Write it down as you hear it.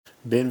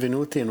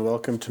Benvenuti and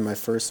welcome to my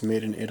first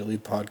Made in Italy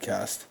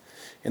podcast.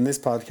 In this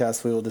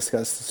podcast, we will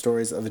discuss the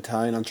stories of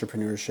Italian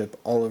entrepreneurship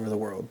all over the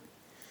world.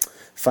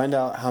 Find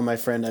out how my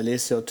friend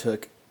Alessio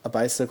took a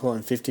bicycle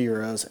and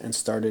 €50 and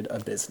started a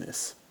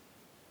business.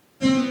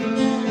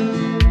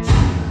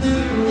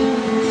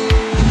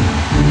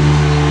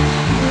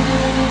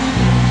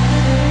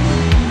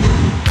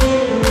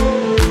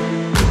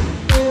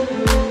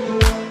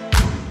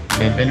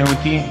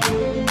 Benvenuti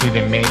to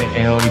the Made in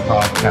Italy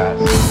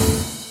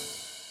podcast.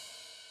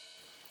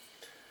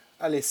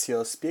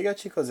 Alessio,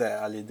 spiegaci cos'è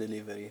Ali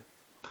Delivery.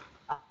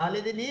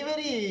 Ale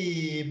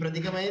Delivery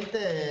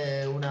praticamente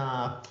è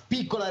una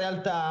piccola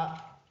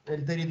realtà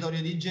nel territorio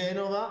di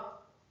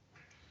Genova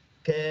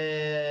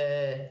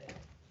che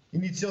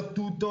iniziò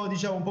tutto,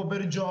 diciamo, un po'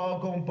 per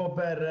gioco, un po'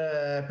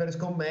 per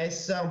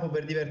scommessa, un po'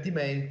 per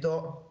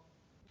divertimento,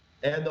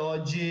 e ad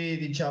oggi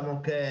diciamo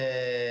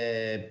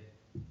che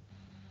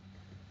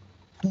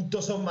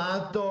tutto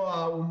sommato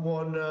ha un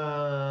buon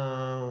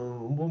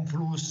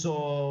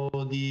flusso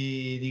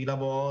di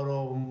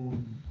lavoro,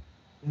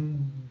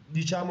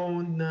 diciamo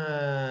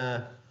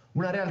una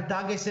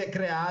realtà che si è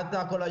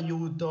creata con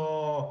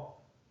l'aiuto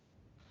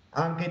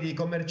anche di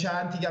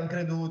commercianti che hanno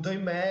creduto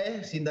in me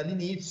sin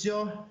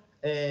dall'inizio,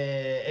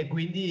 e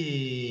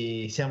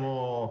quindi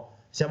siamo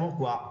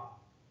qua.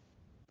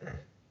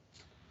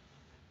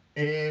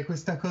 E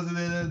questa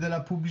cosa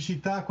della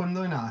pubblicità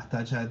quando è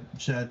nata?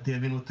 Cioè, ti è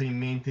venuto in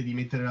mente di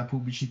mettere la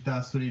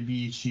pubblicità sulle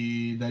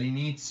bici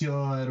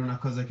dall'inizio? Era una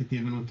cosa che ti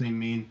è venuta in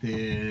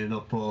mente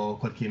dopo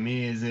qualche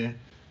mese?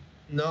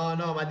 No,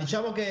 ma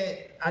diciamo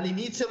che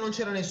all'inizio non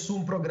c'era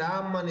nessun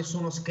programma,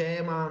 nessuno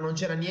schema, non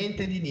c'era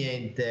niente di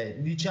niente.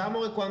 Diciamo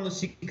che quando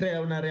si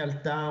crea una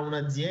realtà,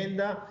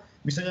 un'azienda,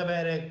 bisogna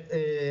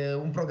avere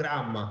un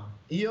programma.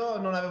 Io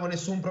non avevo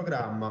nessun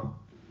programma.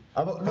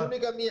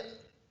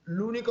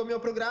 L'unico mio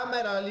programma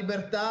era la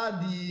libertà,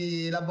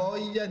 la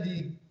voglia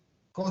di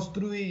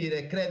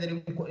costruire,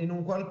 credere in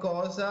un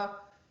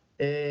qualcosa,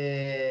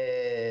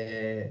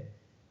 e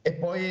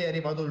poi è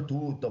arrivato il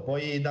tutto.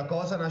 Poi da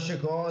cosa nasce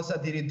cosa,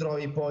 ti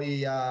ritrovi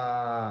poi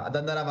ad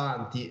andare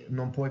avanti,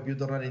 non puoi più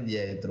tornare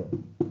indietro.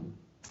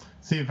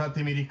 Sì,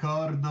 infatti mi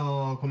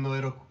ricordo quando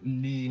ero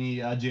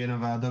lì a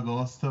Genova ad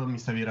agosto, mi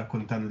stavi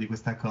raccontando di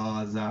questa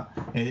cosa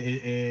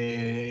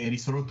e eri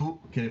solo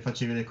tu che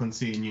facevi le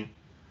consegne.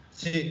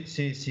 Sì,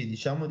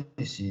 diciamo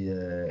di sì.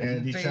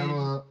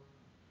 Diciamo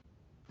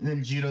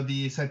nel giro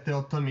di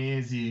 7-8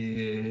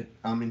 mesi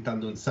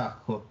aumentando un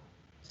sacco.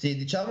 Sì,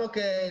 diciamo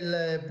che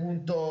il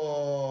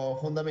punto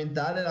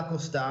fondamentale è la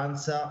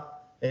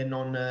costanza e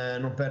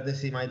non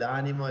perdersi mai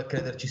d'animo e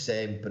crederci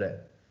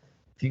sempre,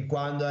 fin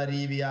quando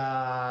arrivi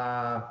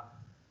a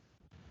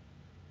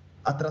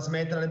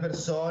trasmettere alle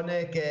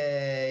persone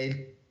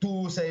che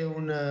tu sei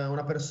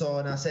una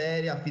persona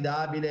seria,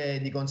 affidabile,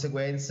 e di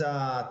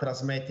conseguenza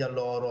trasmetti a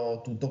loro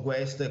tutto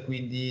questo e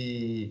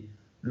quindi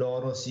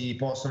loro si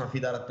possono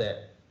affidare a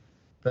te.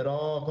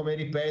 Però, come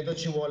ripeto,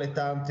 ci vuole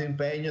tanto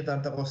impegno,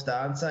 tanta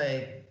costanza,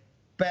 e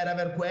per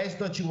aver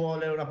questo ci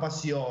vuole una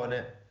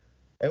passione,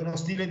 è uno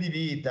stile di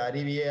vita.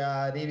 Arrivi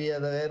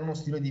ad avere uno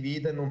stile di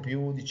vita e non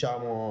più,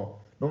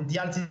 diciamo, non ti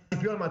alzi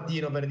più al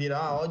mattino per dire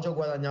oggi ho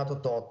guadagnato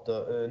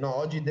tot, no,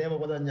 oggi devo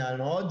guadagnare,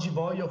 no, oggi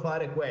voglio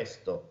fare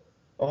questo,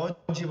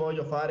 oggi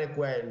voglio fare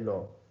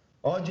quello,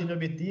 oggi il mio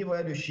obiettivo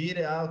è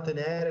riuscire a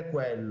ottenere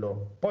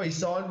quello. Poi i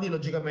soldi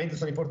logicamente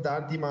sono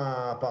importanti,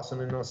 ma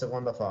passano in una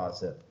seconda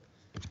fase.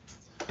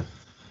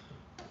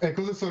 E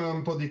cosa sono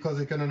un po' di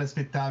cose che non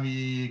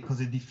aspettavi,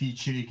 cose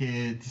difficili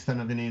che ti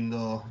stanno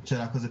avvenendo? Cioè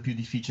la cosa più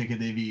difficile che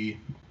devi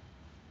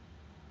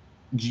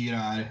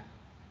girare?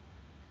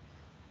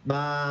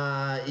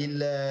 Ma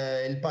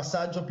il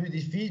passaggio più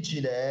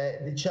difficile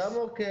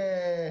diciamo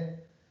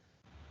che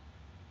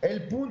è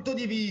il punto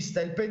di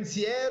vista, il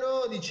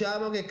pensiero,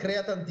 diciamo, che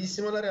crea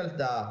tantissimo la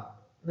realtà,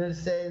 nel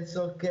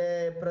senso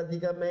che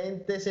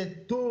praticamente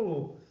se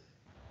tu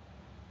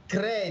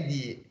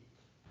credi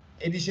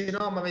e dici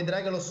no, ma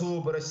vedrai che lo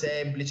supero, è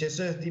semplice,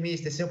 sei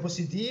ottimista e sei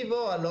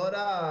positivo,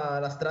 allora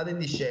la strada è in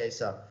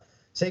discesa.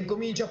 Se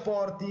incominci a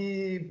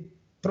porti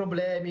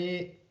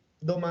problemi,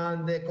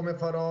 domande, come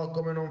farò,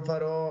 come non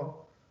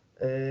farò,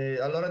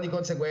 allora di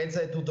conseguenza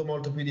è tutto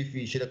molto più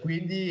difficile.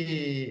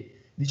 Quindi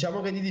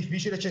diciamo che di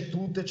difficile c'è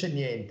tutto e c'è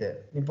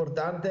niente.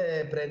 L'importante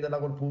è prenderla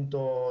col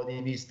punto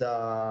di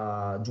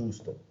vista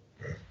giusto.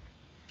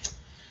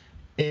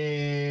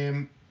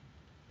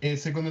 E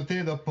secondo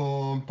te,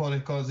 dopo un po'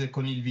 le cose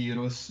con il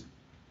virus,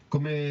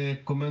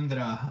 come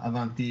andrà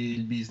avanti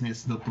il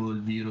business dopo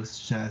il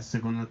virus? Cioè,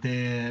 secondo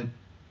te,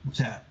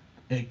 cioè,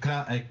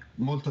 è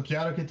molto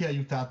chiaro che ti ha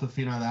aiutato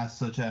fino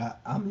adesso, cioè, a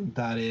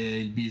aumentare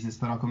il business,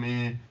 però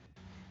come,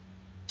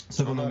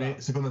 secondo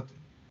te?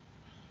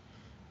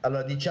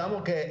 Allora,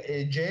 diciamo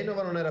che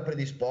Genova non era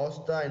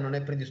predisposta e non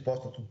è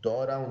predisposta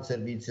tuttora a un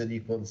servizio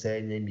di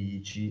consegna in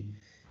bici,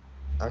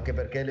 anche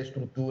perché le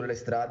strutture, le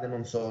strade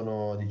non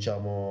sono,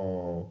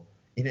 diciamo,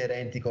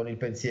 inerenti con il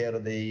pensiero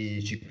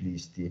dei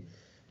ciclisti.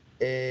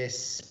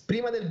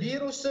 Prima del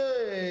virus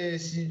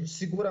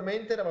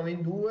sicuramente eravamo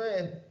in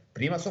due,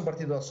 prima sono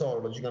partito da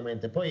solo,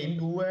 logicamente, poi in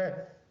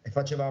due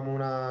facevamo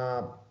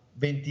una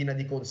ventina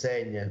di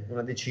consegne,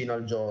 una decina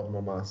al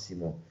giorno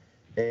massimo.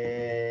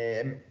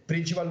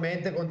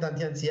 Principalmente con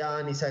tanti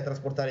anziani, sai,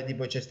 trasportare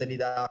tipo i cestelli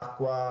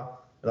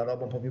d'acqua, la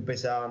roba un po' più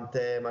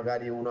pesante,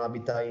 magari uno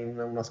abita in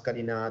una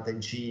scalinata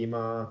in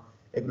cima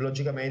e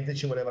logicamente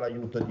ci voleva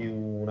l'aiuto di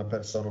una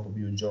persona un po'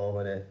 più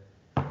giovane.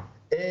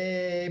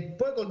 E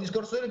poi col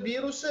discorso del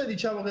virus,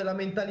 diciamo che la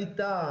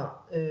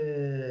mentalità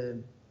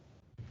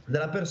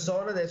della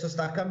persona adesso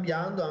sta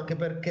cambiando, anche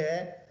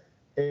perché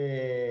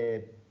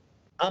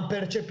hanno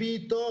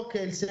percepito che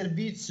il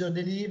servizio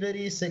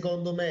delivery,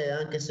 secondo me,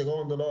 anche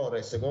secondo loro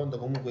e secondo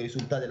comunque i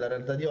risultati della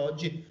realtà di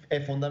oggi,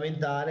 è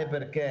fondamentale,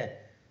 perché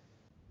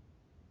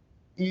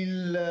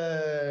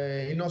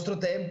il nostro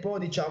tempo,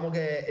 diciamo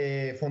che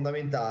è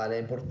fondamentale, è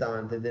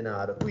importante, il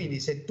denaro.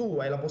 Quindi se tu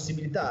hai la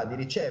possibilità di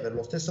ricevere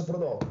lo stesso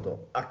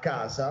prodotto a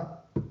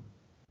casa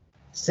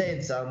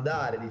senza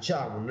andare,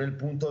 diciamo, nel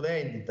punto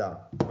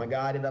vendita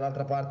magari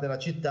dall'altra parte della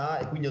città,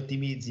 e quindi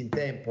ottimizzi il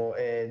tempo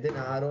e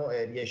denaro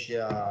e riesci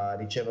a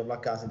riceverlo a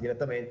casa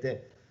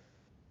direttamente,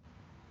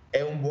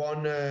 è un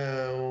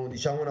buon,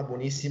 diciamo, una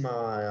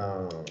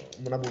buonissima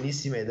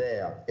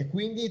idea. E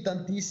quindi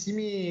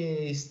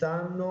tantissimi si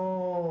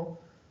stanno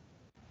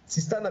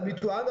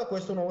abituando a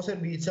questo nuovo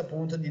servizio,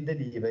 appunto, di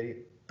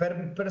delivery.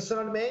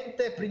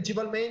 Personalmente,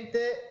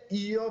 principalmente,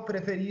 io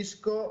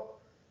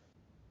preferisco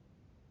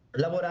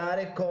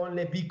lavorare con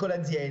le piccole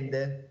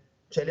aziende,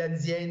 cioè le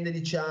aziende,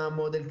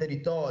 diciamo, del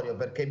territorio,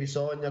 perché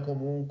bisogna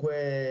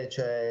comunque,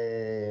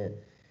 cioè,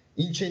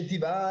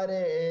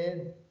 incentivare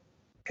e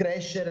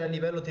crescere a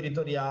livello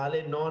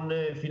territoriale, non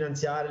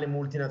finanziare le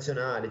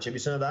multinazionali. Cioè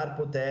bisogna dar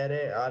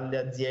potere alle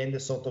aziende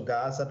sotto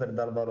casa per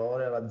dar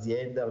valore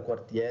all'azienda, al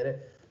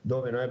quartiere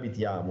dove noi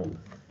abitiamo.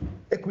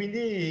 E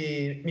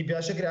quindi mi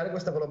piace creare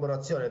questa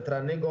collaborazione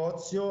tra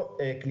negozio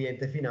e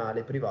cliente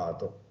finale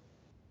privato.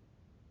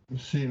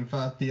 Sì,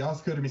 infatti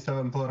Oscar mi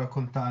stava un po'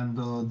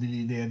 raccontando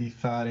dell'idea di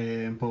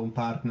fare un po' un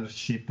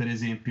partnership, per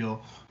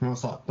esempio, non lo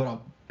so,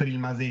 però per il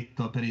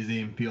Masetto, per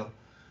esempio,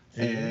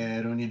 Sì.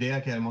 era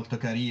un'idea che è molto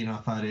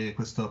carina fare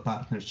questo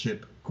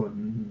partnership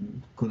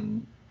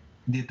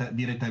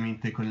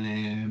direttamente con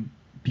le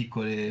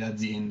piccole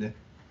aziende.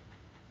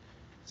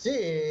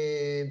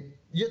 Sì,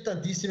 io ho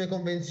tantissime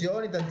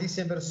convenzioni,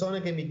 tantissime persone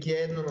che mi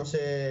chiedono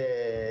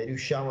se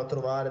riusciamo a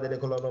trovare delle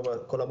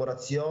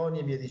collaborazioni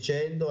e via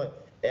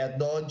dicendo, e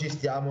ad oggi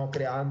stiamo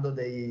creando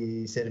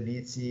dei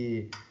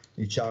servizi,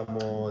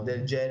 diciamo,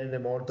 del genere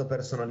molto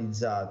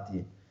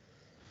personalizzati.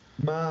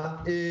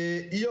 Ma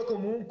io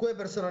comunque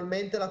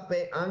personalmente,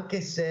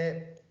 anche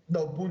se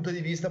da un punto di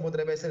vista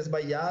potrebbe essere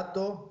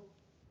sbagliato,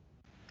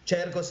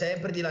 cerco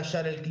sempre di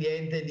lasciare il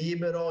cliente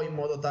libero in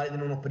modo tale di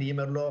non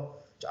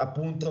opprimerlo. Cioè,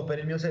 appunto, per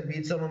il mio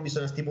servizio non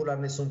bisogna stipulare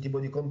nessun tipo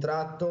di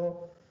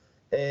contratto,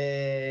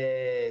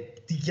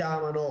 ti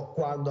chiamano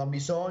quando hanno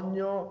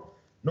bisogno.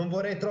 Non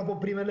vorrei troppo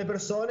opprimere le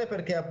persone,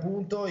 perché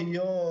appunto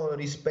io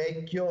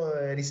rispetto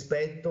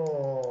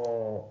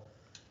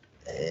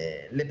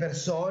le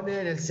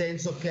persone, nel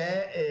senso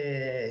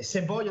che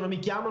se vogliono mi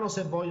chiamano,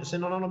 se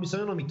non hanno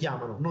bisogno non mi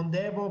chiamano, non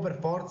devo per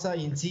forza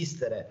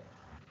insistere.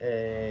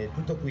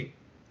 Tutto qui.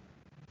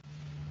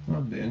 Va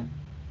bene.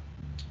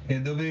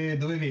 E dove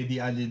vedi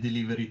Ali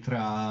Delivery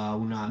tra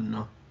un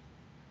anno?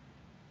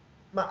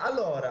 Ma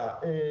allora,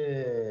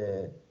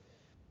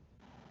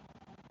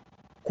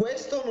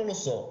 questo non lo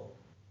so.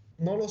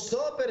 Non lo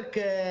so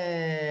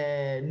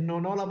perché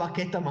non ho la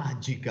bacchetta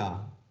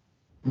magica.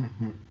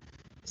 Mhm.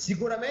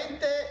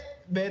 Sicuramente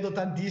vedo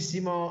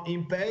tantissimo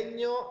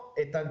impegno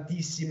e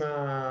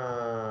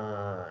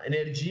tantissima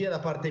energia da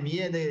parte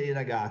mia e dei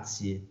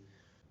ragazzi.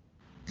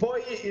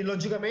 Poi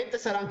logicamente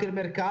sarà anche il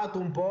mercato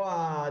un po'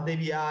 a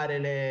deviare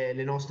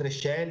le nostre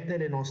scelte,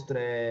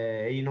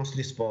 i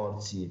nostri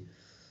sforzi.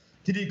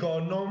 Ti dico,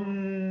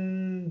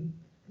 non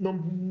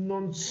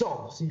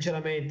so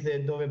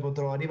sinceramente dove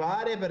potrò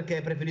arrivare,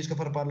 perché preferisco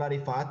far parlare i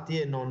fatti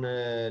e non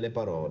le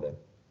parole.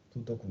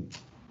 Tutto qui.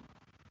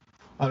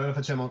 Allora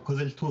facciamo,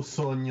 cos'è il tuo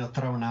sogno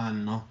tra un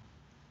anno?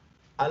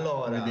 Per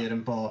Allora, vedere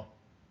un po'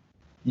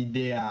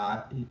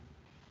 idea.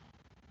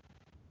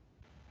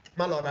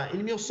 Ma allora,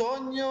 il mio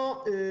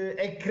sogno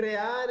è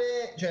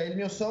creare, cioè il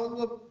mio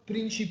sogno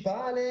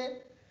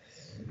principale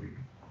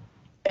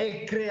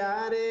è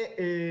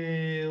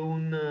creare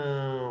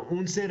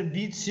un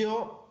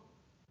servizio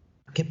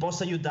che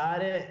possa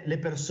aiutare le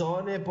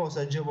persone,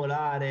 possa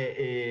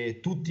agevolare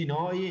tutti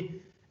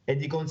noi, e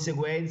di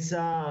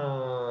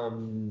conseguenza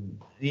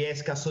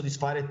riesca a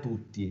soddisfare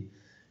tutti.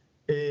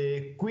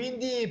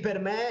 Quindi per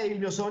me il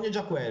mio sogno è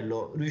già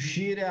quello,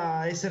 riuscire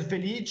a essere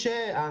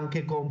felice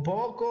anche con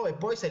poco, e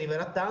poi se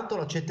arriverà tanto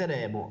lo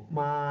accetteremo,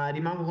 ma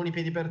rimango con i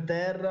piedi per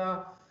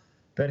terra,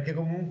 perché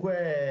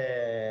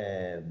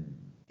comunque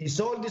i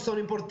soldi sono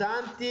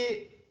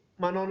importanti,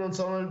 ma non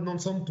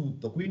sono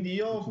tutto. Quindi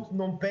io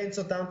non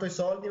penso tanto ai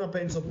soldi, ma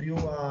penso più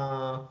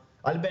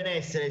al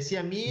benessere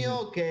sia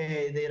mio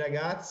che dei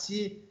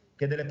ragazzi,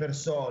 che delle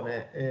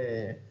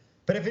persone.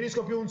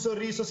 Preferisco più un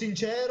sorriso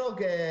sincero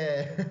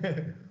che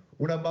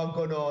una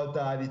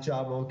banconota,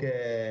 diciamo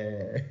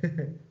che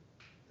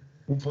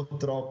un po'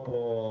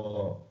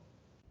 troppo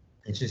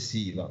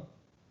eccessiva.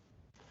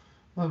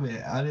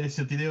 Vabbè,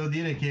 Alessio, ti devo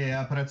dire che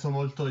apprezzo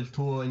molto il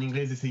tuo, in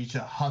inglese si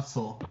dice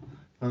hustle,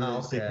 Ah, quando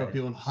ok. sei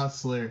proprio un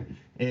hustler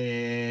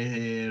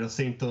e lo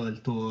sento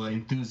il tuo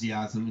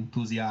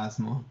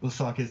entusiasmo. Lo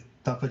so che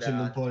sta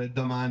facendo un po' Grazie. le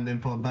domande un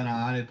po'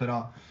 banali,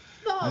 però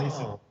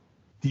Alessio No,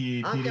 ti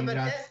anche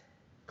ringrazio. perché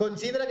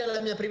considera che è la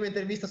mia prima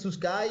intervista su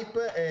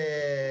Skype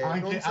e Anche,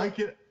 non so.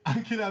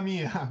 anche la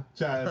mia,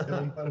 cioè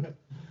stiamo imparando.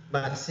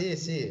 Ma sì,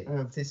 sì,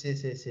 Eh, sì, sì,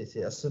 sì, sì,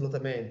 sì,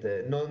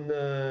 assolutamente.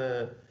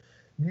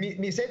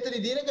 Mi sento di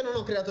dire che non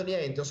ho creato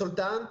niente, ho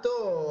soltanto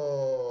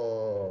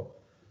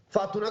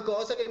fatto una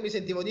cosa che mi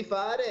sentivo di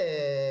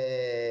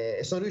fare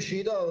e sono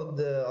riuscito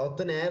a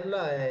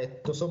ottenerla e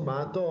tutto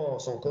sommato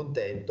sono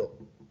contento.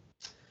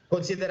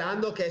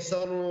 Considerando che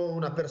sono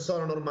una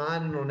persona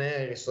normale, non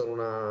è che sono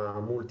una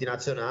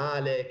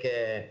multinazionale,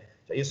 cioè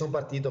io sono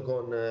partito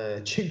con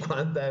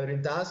 50 euro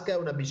in tasca e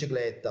una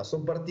bicicletta,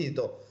 sono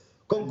partito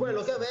con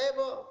quello che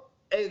bellissimo. avevo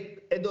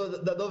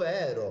da dove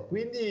ero.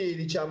 Quindi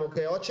diciamo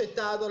che ho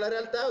accettato la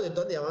realtà e ho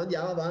detto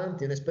andiamo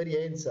avanti, è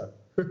un'esperienza.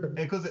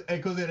 E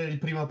cos'era il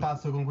primo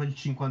passo con quei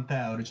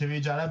 50 euro? C'avevi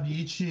già la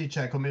bici,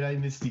 cioè come l'hai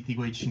investiti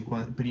quei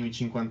primi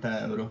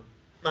 50 euro?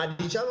 Ma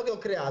diciamo che ho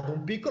creato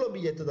un piccolo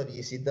biglietto da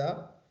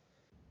visita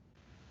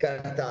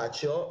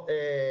cartaceo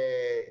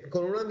e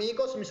con un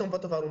amico mi sono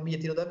fatto fare un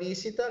bigliettino da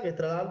visita che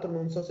tra l'altro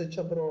non so se ci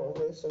avrò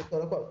adesso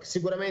ancora qua.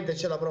 Sicuramente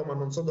ce l'avrò ma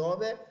non so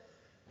dove.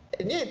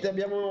 E niente,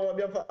 abbiamo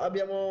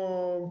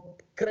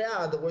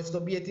creato questo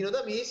bigliettino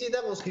da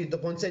visita con scritto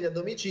consegna a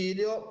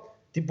domicilio,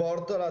 ti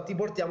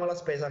portiamo la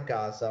spesa a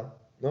casa,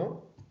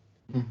 no?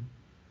 Mm.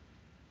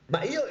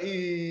 Ma io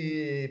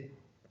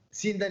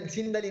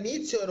sin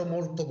dall'inizio ero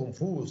molto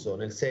confuso,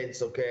 nel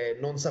senso che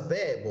non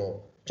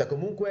sapevo, cioè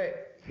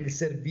comunque il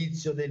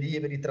servizio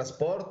delivery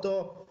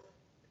trasporto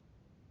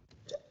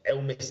cioè, è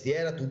un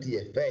mestiere a tutti gli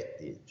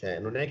effetti, cioè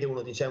non è che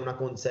uno dice è una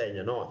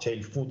consegna, no, c'è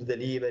il food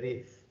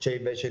delivery, c'è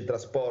invece il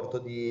trasporto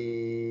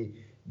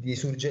di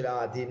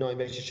surgelati, no,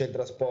 invece c'è il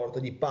trasporto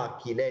di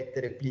pacchi,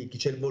 lettere, plicchi,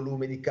 c'è il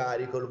volume di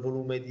carico, il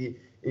volume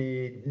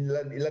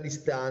la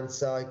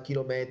distanza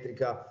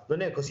chilometrica, non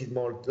è così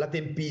molto, la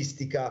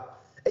tempistica.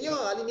 E io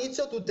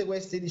all'inizio tutti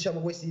questi, diciamo,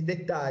 questi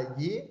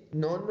dettagli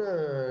non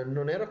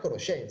ero a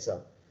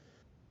conoscenza.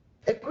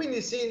 E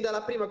quindi sin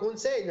dalla prima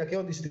consegna che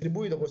ho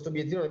distribuito questo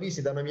bigliettino da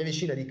visita a una mia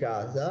vicina di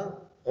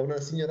casa, a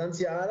una signora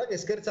anziana che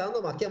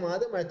scherzando mi ha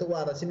chiamato e mi ha detto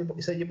guarda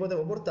se gli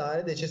potevo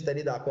portare dei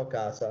cestini d'acqua a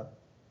casa.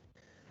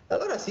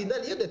 Allora sin da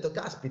lì ho detto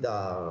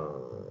caspita,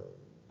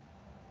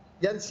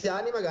 gli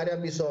anziani magari hanno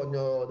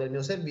bisogno del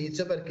mio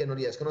servizio perché non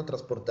riescono a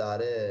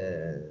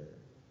trasportare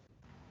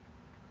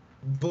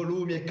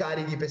volumi e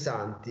carichi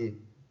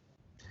pesanti.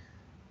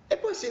 E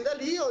poi sin da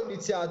lì ho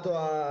iniziato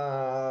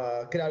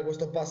a creare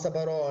questo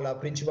passaparola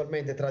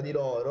principalmente tra di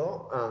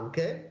loro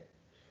anche,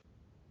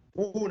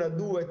 una,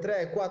 due,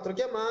 tre, quattro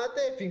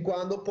chiamate, fin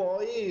quando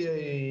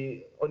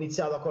poi ho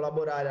iniziato a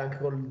collaborare anche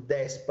col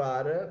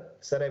Despar,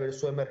 sarebbe il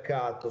suo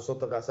mercato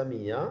sotto casa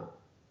mia.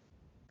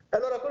 E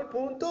allora a quel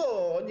punto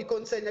ogni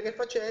consegna che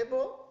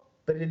facevo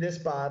per il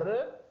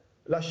Despar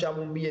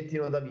lasciavo un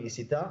bigliettino da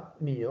visita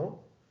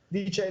mio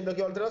dicendo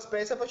che oltre alla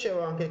spesa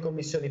facevo anche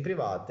commissioni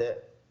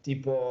private,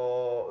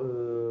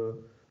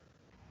 tipo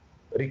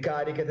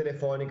ricariche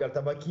telefoniche al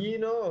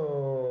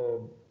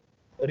tabacchino,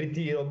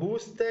 ritiro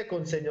buste,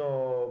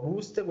 consegno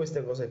buste,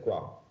 queste cose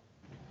qua.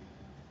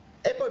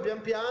 E poi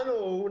pian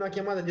piano, una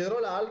chiamata dietro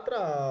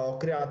l'altra, ho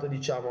creato,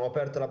 diciamo, ho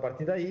aperto la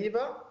partita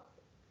IVA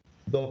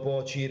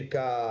dopo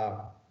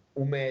circa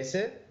un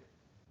mese,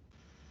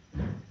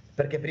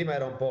 perché prima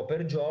era un po'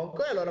 per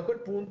gioco, e allora a quel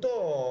punto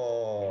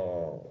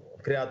ho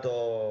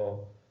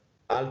creato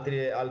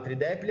altri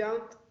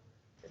Depliant,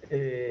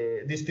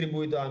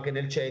 distribuito anche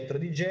nel centro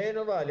di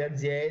Genova, le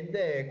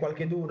aziende, e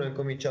qualcheduno ha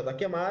incominciato a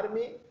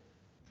chiamarmi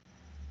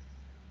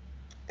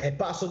e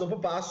passo dopo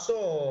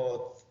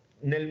passo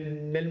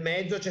nel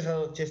mezzo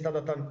c'è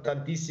stato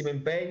tantissimo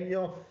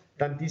impegno,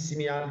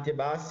 tantissimi alti e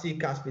bassi,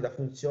 caspita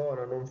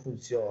funziona, non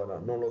funziona,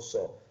 non lo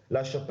so,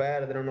 lascio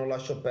perdere, non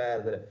lascio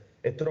perdere,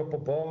 è troppo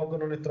poco,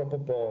 non è troppo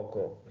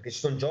poco, perché ci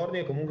sono giorni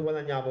che comunque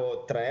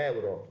guadagnavo 3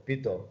 euro,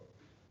 capito?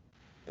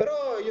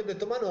 Però io ho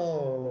detto, ma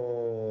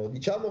no,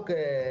 diciamo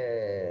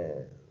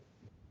che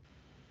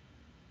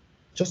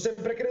ci ho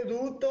sempre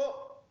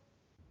creduto,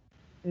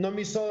 non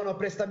mi sono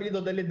prestabilito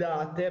delle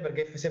date,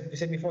 perché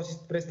se mi fossi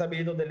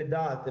prestabilito delle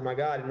date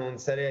magari non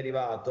sarei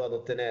arrivato ad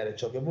ottenere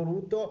ciò che ho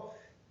voluto.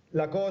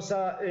 La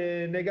cosa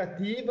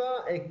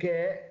negativa è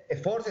che, e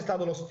forse è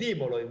stato lo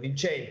stimolo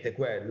vincente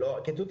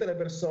quello, che tutte le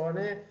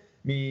persone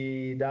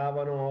mi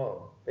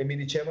davano e mi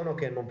dicevano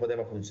che non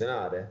poteva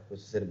funzionare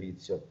questo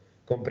servizio,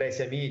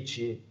 compresi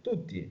amici,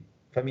 tutti,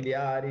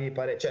 familiari,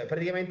 cioè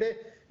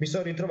praticamente mi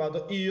sono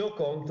ritrovato io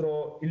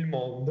contro il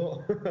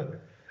mondo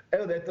e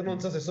ho detto non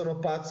so se sono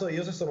pazzo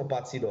io, se sono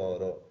pazzi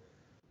loro.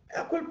 E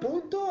a quel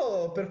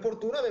punto, per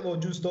fortuna, avevo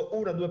giusto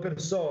una o due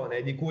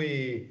persone di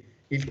cui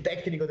il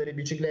tecnico delle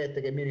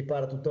biciclette che mi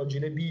ripara tutt'oggi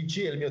le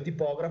bici e il mio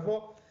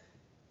tipografo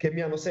che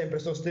mi hanno sempre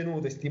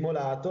sostenuto e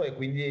stimolato, e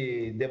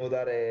quindi devo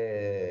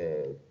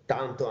dare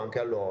tanto anche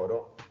a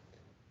loro.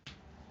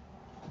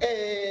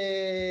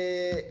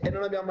 E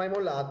non abbiamo mai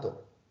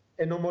mollato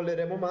e non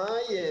molleremo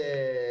mai,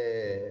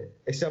 e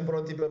siamo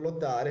pronti per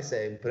lottare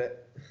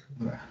sempre.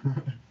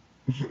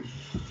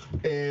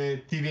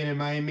 E ti viene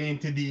mai in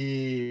mente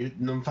di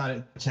non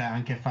fare, cioè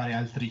anche fare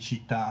altre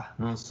città,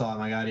 non so,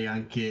 magari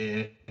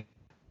anche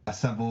a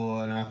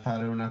Savona,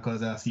 fare una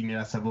cosa simile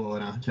a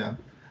Savona, cioè.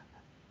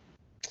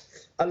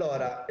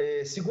 Allora,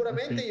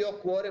 sicuramente Sì. io ho a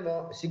cuore,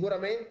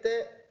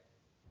 sicuramente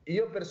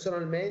io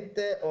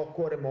personalmente ho a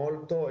cuore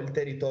molto il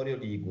territorio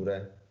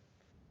ligure.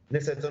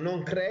 Nel senso,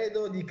 non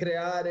credo di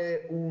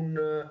creare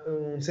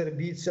un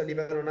servizio a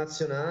livello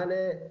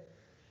nazionale,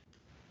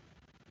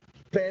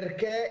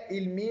 perché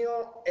il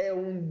mio è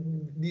un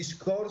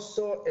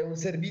discorso, è un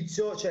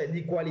servizio, cioè,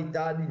 di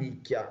qualità di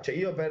nicchia. Cioè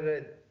io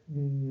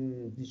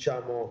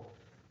diciamo,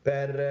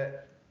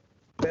 per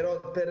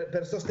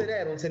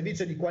sostenere un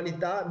servizio di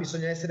qualità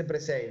bisogna essere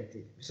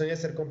presenti, bisogna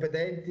essere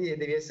competenti e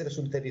devi essere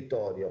sul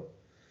territorio.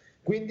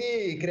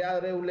 Quindi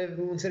creare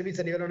un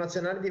servizio a livello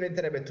nazionale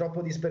diventerebbe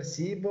troppo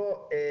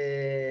dispersivo,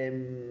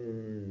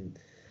 e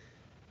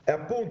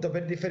appunto,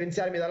 per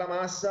differenziarmi dalla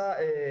massa,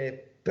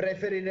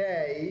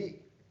 preferirei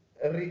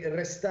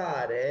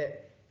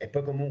restare, e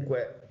poi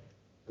comunque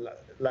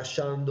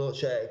lasciando,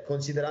 cioè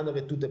considerando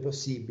che tutto è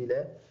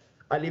possibile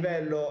a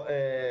livello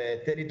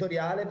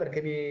territoriale,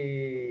 perché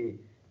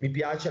mi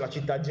piace la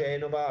città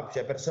Genova,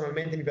 cioè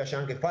personalmente mi piace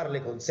anche fare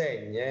le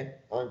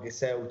consegne, anche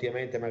se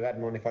ultimamente magari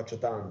non ne faccio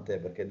tante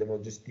perché devo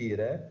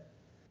gestire.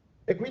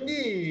 E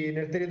quindi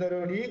nel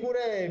territorio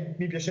ligure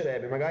mi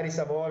piacerebbe, magari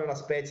Savona, La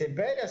Spezia,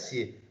 Imperia,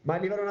 sì, ma a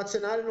livello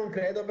nazionale non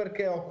credo,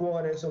 perché ho a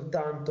cuore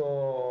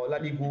soltanto la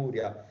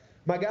Liguria.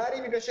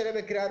 Magari mi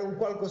piacerebbe creare un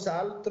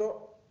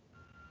qualcos'altro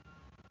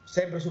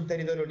sempre sul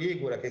territorio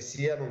ligure, che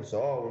sia, non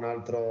so, un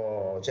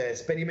altro, cioè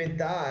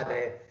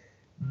sperimentare,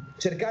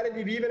 cercare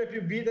di vivere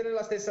più vite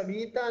nella stessa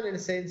vita, nel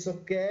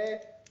senso che,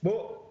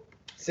 boh,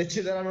 se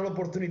ci daranno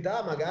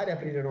l'opportunità, magari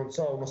aprire, non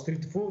so, uno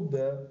street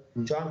food.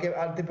 C'ho anche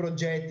altri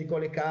progetti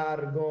con le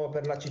cargo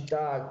per la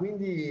città,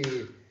 quindi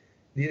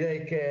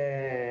direi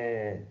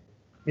che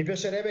mi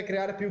piacerebbe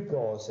creare più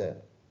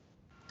cose.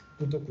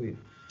 Tutto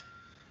qui.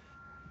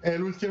 E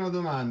l'ultima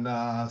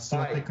domanda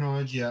sulla Vai.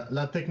 tecnologia.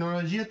 La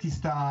tecnologia ti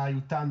sta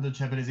aiutando,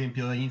 cioè per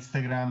esempio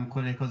Instagram,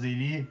 quelle cose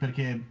lì,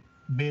 perché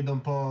vedo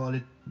un po',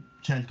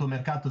 cioè il tuo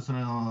mercato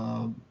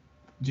sono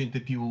gente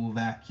più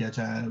vecchia,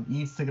 cioè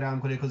Instagram,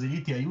 quelle cose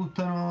lì ti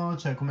aiutano,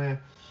 cioè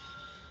come.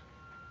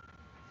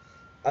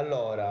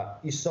 Allora,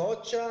 i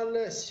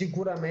social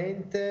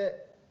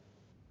sicuramente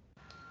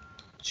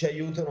ci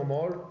aiutano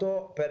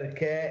molto,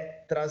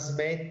 perché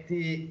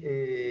trasmetti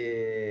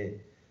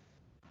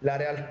la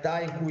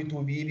realtà in cui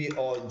tu vivi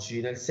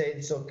oggi, nel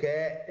senso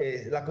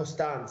che la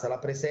costanza, la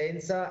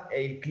presenza,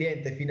 e il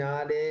cliente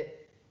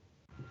finale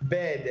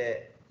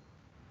vede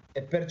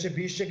e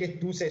percepisce che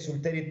tu sei sul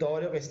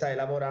territorio, che stai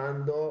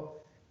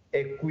lavorando,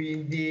 e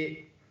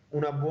quindi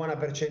una buona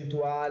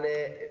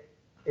percentuale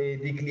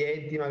di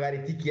clienti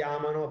magari ti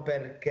chiamano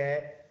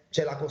perché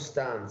c'è la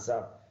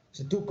costanza.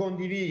 Se tu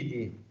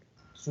condividi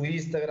su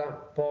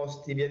Instagram,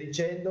 posti, via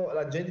dicendo,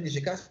 la gente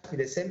dice: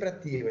 caspita, è sempre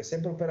attivo, è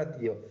sempre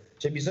operativo.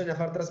 Cioè bisogna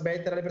far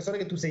trasmettere alle persone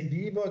che tu sei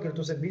vivo e che il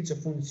tuo servizio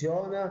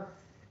funziona,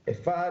 e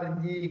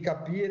fargli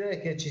capire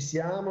che ci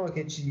siamo, e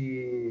che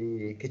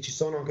ci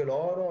sono anche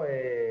loro,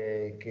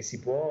 e che si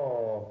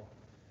può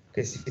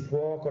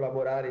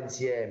collaborare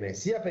insieme,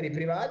 sia per i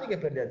privati che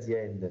per le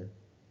aziende.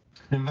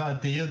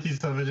 Infatti io ti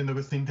sto facendo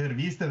queste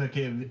interviste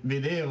perché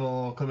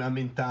vedevo come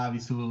aumentavi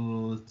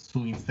su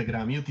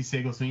Instagram. Io ti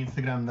seguo su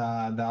Instagram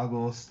da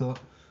agosto,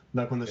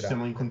 da quando ci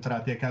siamo Grazie.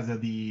 incontrati a casa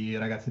di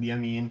ragazzi di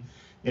Amin,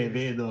 e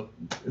vedo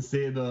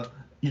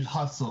il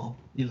hustle,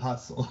 il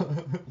hustle.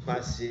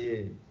 Ma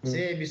sì,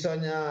 sì,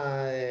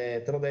 bisogna,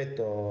 te l'ho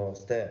detto,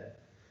 Ste,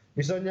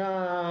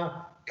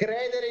 bisogna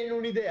credere in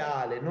un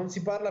ideale, non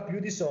si parla più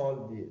di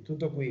soldi,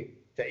 tutto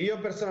qui. Cioè, io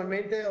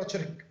personalmente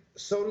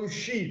sono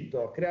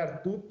riuscito a creare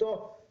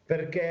tutto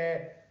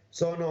perché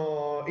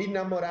sono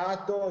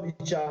innamorato,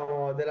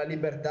 diciamo, della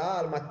libertà.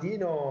 Al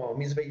mattino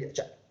mi sveglio,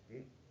 cioè,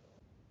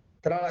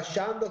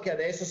 tralasciando che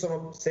adesso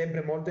sono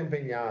sempre molto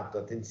impegnato,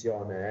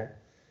 attenzione,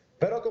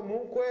 però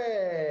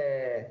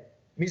comunque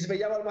mi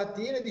svegliavo al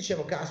mattino e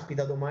dicevo: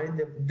 caspita,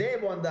 domani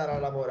devo andare a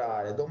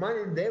lavorare,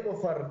 domani devo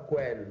far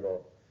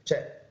quello.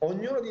 Cioè,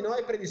 ognuno di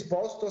noi è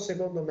predisposto,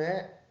 secondo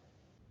me,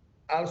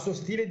 al suo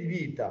stile di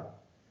vita.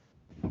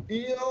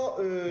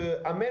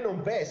 A me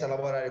non pesa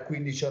lavorare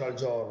 15 ore al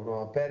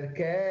giorno,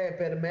 perché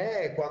per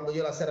me, quando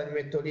io la sera mi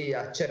metto lì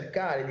a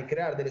cercare di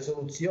creare delle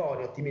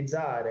soluzioni,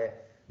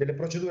 ottimizzare delle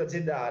procedure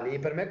aziendali,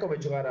 per me è come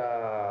giocare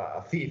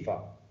a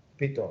FIFA,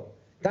 capito?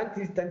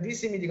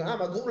 Tantissimi dicono: ah,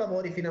 ma tu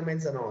lavori fino a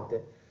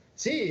mezzanotte.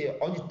 Sì,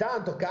 ogni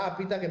tanto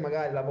capita che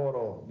magari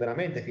lavoro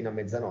veramente fino a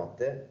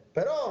mezzanotte,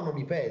 però non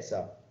mi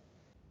pesa.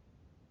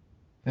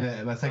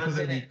 Ma sai cosa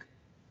Mantenere. dico?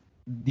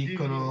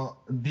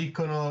 dicono,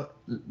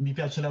 mi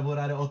piace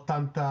lavorare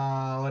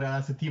 80 ore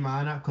alla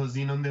settimana,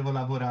 così non devo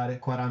lavorare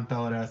 40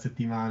 ore alla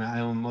settimana.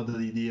 È un modo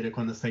di dire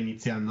quando stai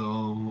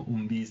iniziando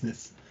un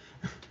business.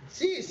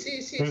 Sì,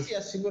 sì, sì, sì,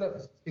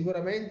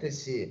 sicuramente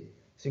sì,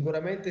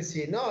 sicuramente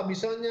sì. No,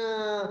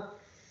 bisogna,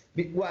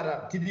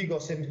 guarda, ti dico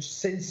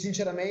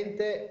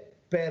sinceramente,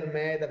 per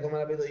me, da come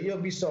la vedo io,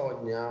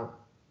 bisogna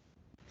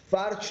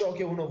far ciò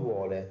che uno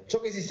vuole, ciò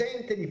che si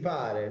sente di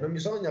fare, non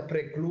bisogna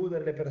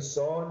precludere le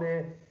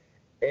persone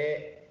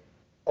e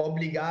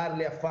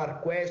obbligarle a far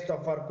questo,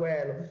 a far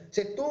quello.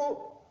 Se tu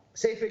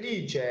sei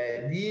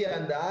felice di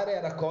andare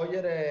a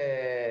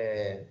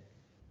raccogliere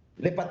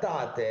le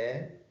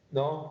patate,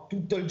 no?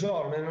 Tutto il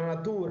giorno nella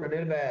natura,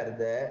 nel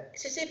verde,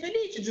 se sei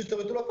felice è giusto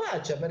che tu lo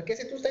faccia, perché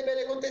se tu stai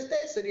bene con te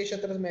stesso riesci a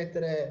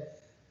trasmettere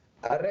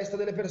al resto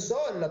delle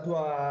persone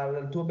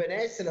il tuo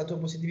benessere, la tua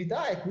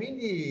positività e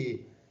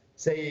quindi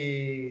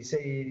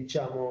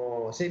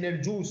diciamo, sei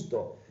nel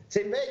giusto.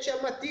 Se invece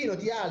al mattino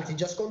ti alzi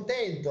già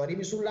scontento,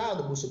 arrivi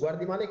sull'autobus,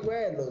 guardi male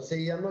quello,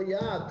 sei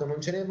annoiato, non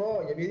ce ne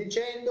voglia, via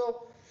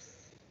dicendo,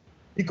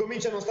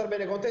 incominci a non star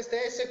bene con te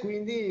stesso e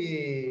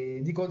quindi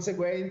di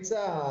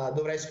conseguenza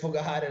dovrai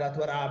sfogare la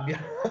tua rabbia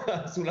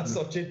sulla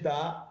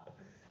società.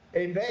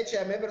 E invece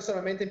a me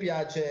personalmente mi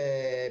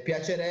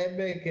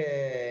piacerebbe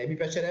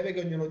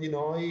che ognuno di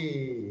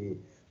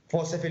noi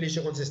fosse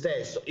felice con se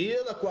stesso.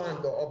 Io da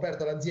quando ho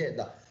aperto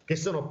l'azienda, che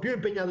sono più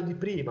impegnato di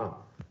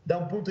prima, da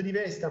un punto di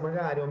vista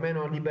magari ho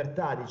meno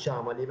libertà,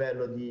 diciamo, a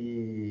livello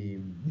di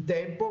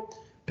tempo,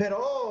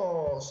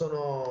 però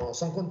sono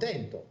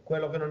contento,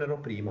 quello che non ero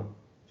prima.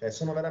 Cioè,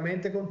 sono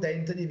veramente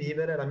contento di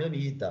vivere la mia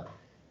vita,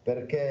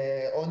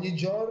 perché ogni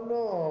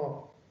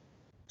giorno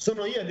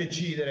sono io a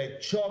decidere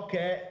ciò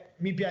che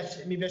mi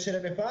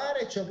piacerebbe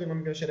fare, ciò che non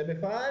mi piacerebbe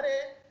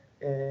fare,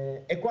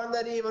 e quando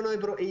arrivano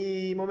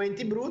i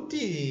momenti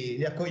brutti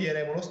li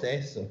accoglieremo lo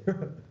stesso.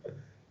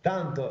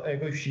 Tanto è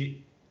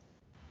così.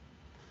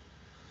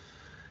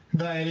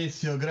 Dai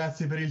Alessio,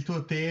 grazie per il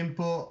tuo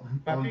tempo,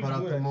 Ma ho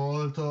imparato figurati.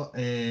 molto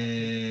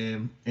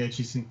e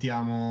ci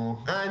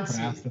sentiamo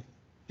Anzi, presto.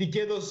 ti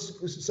chiedo,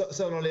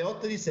 sono le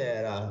 8 di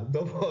sera,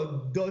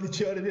 dopo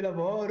 12 ore di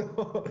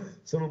lavoro,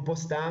 sono un po'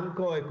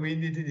 stanco e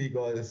quindi ti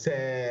dico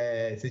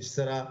se ci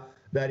sarà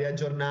da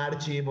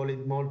riaggiornarci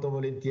molto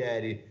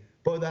volentieri.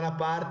 Poi da una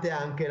parte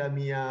anche la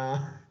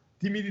mia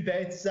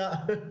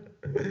timidezza,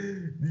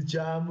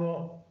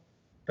 diciamo,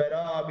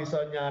 però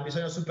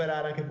bisogna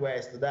superare anche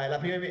questo. Dai, la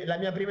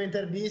mia prima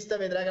intervista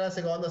vedrai che la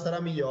seconda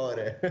sarà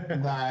migliore.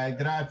 Dai,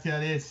 grazie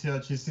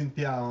Alessio, ci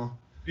sentiamo.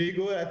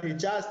 Figurati,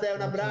 ciao Ste, un Ciao ciao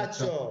ciao.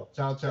 abbraccio.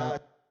 Ciao ciao.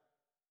 Ciao.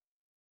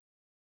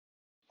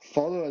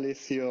 Follow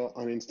Alessio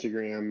on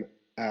Instagram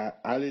at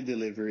Ali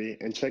Delivery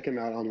and check him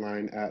out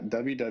online at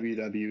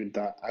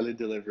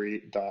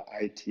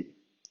www.alidelivery.it.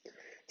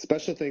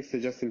 Special thanks to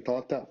Justin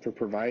Palta for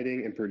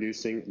providing and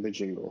producing the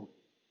jingle.